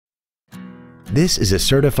This is a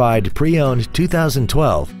certified pre-owned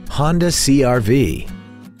 2012 Honda CR-V.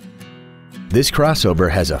 This crossover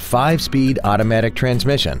has a 5-speed automatic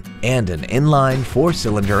transmission and an inline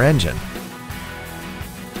 4-cylinder engine.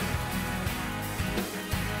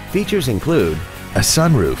 Features include a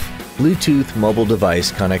sunroof, Bluetooth mobile device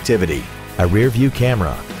connectivity, a rear-view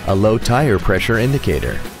camera, a low tire pressure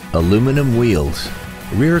indicator, aluminum wheels,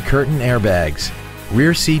 rear curtain airbags,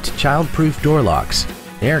 rear seat child-proof door locks,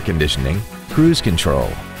 air conditioning, cruise control,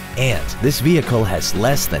 and this vehicle has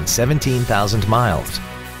less than 17,000 miles.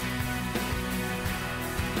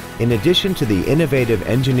 In addition to the innovative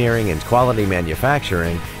engineering and quality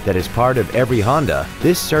manufacturing that is part of every Honda,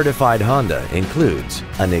 this certified Honda includes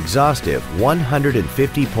an exhaustive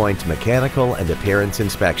 150-point mechanical and appearance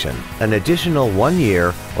inspection, an additional 1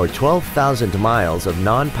 year or 12,000 miles of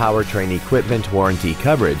non-powertrain equipment warranty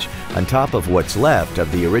coverage on top of what's left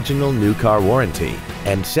of the original new car warranty,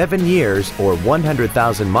 and 7 years or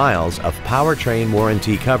 100,000 miles of powertrain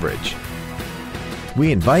warranty coverage.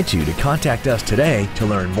 We invite you to contact us today to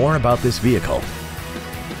learn more about this vehicle.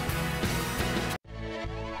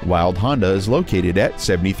 Wilde Honda is located at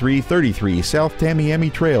 7333 South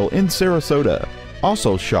Tamiami Trail in Sarasota.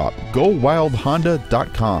 Also shop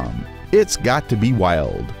GoWildeHonda.com. It's got to be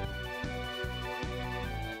wild.